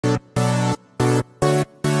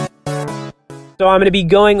So I'm going to be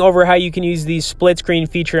going over how you can use the split screen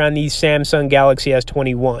feature on the Samsung Galaxy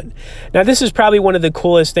S21. Now, this is probably one of the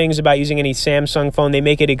coolest things about using any Samsung phone. They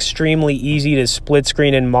make it extremely easy to split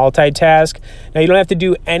screen and multitask. Now, you don't have to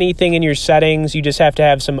do anything in your settings. You just have to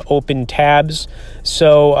have some open tabs.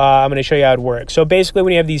 So I'm going to show you how it works. So basically,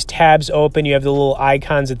 when you have these tabs open, you have the little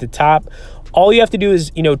icons at the top. All you have to do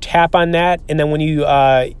is, tap on that, and then when you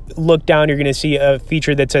look down, you're going to see a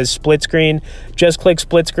feature that says split screen. Just click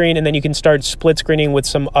split screen, and then you can start split screening with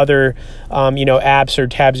some other, apps or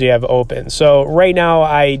tabs you have open. So right now,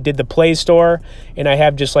 I did the Play Store, and I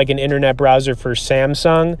have just like an internet browser for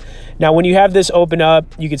Samsung. Now, when you have this open up,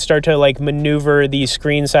 you can start to like maneuver the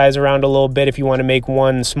screen size around a little bit if you want to make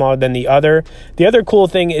one smaller than the other. The other cool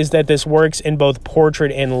thing is that this works in both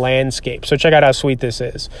portrait and landscape. So check out how sweet this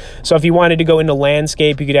is. So if you wanted to go into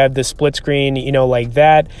landscape, you could have the split screen, like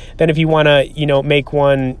that. Then if you want to, make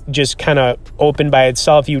one just kind of open by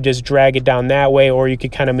itself, you just drag it down that way, or you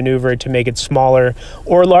could kind of maneuver it to make it smaller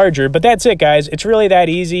or larger. But that's it, guys. It's really that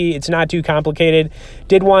easy. It's not too complicated.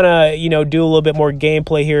 Did want to, do a little bit more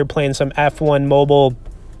gameplay here, playing some F1 mobile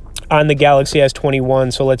on the Galaxy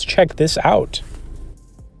S21. So let's check this out.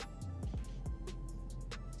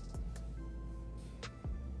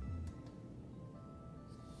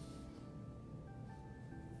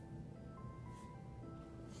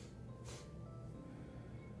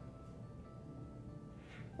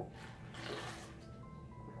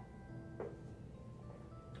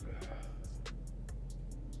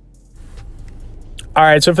 All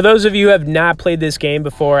right, so for those of you who have not played this game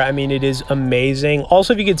before, I mean, it is amazing.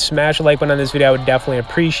 Also, if you could smash a like button on this video, I would definitely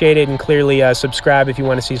appreciate it. And clearly subscribe if you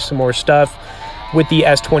want to see some more stuff with the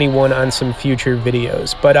S21 on some future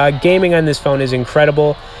videos. But gaming on this phone is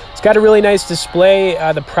incredible. It's got a really nice display.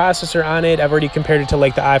 The processor on it, I've already compared it to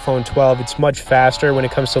like the iPhone 12. It's much faster when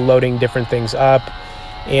it comes to loading different things up.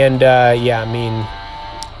 And yeah, I mean,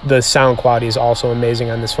 the sound quality is also amazing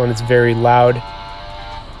on this phone. It's very loud,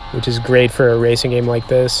 which is great for a racing game like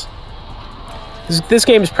this. This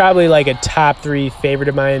game is probably like a top 3 favorite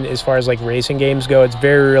of mine as far as like racing games go. It's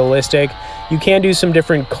very realistic. You can do some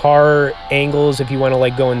different car angles if you want to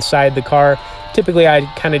like go inside the car. Typically, I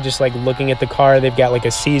kind of just like looking at the car. They've got like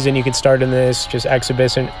a season you can start in this, just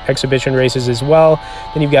exhibition races as well.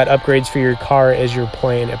 Then you've got upgrades for your car as you're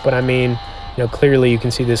playing it. But I mean, clearly you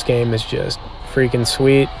can see this game is just freaking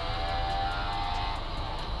sweet.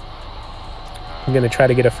 I'm going to try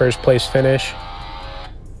to get a first place finish.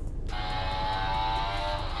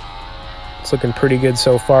 It's looking pretty good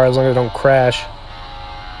so far, as long as I don't crash.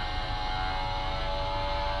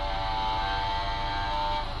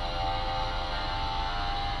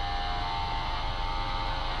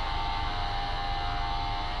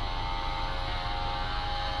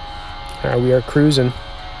 All right, we are cruising.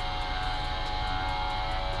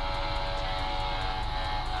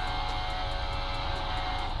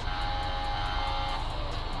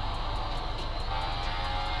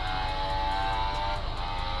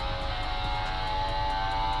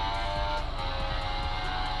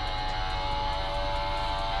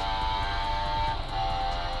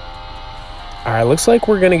 All right, looks like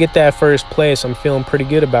we're going to get that first place. I'm feeling pretty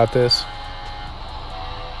good about this.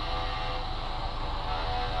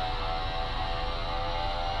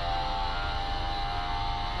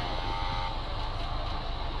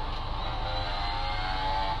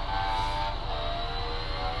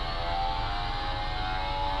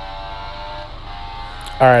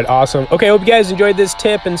 All right, awesome. Okay, hope you guys enjoyed this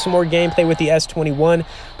tip and some more gameplay with the S21.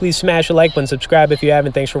 Please smash a like button, subscribe if you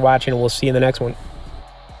haven't. Thanks for watching, and we'll see you in the next one.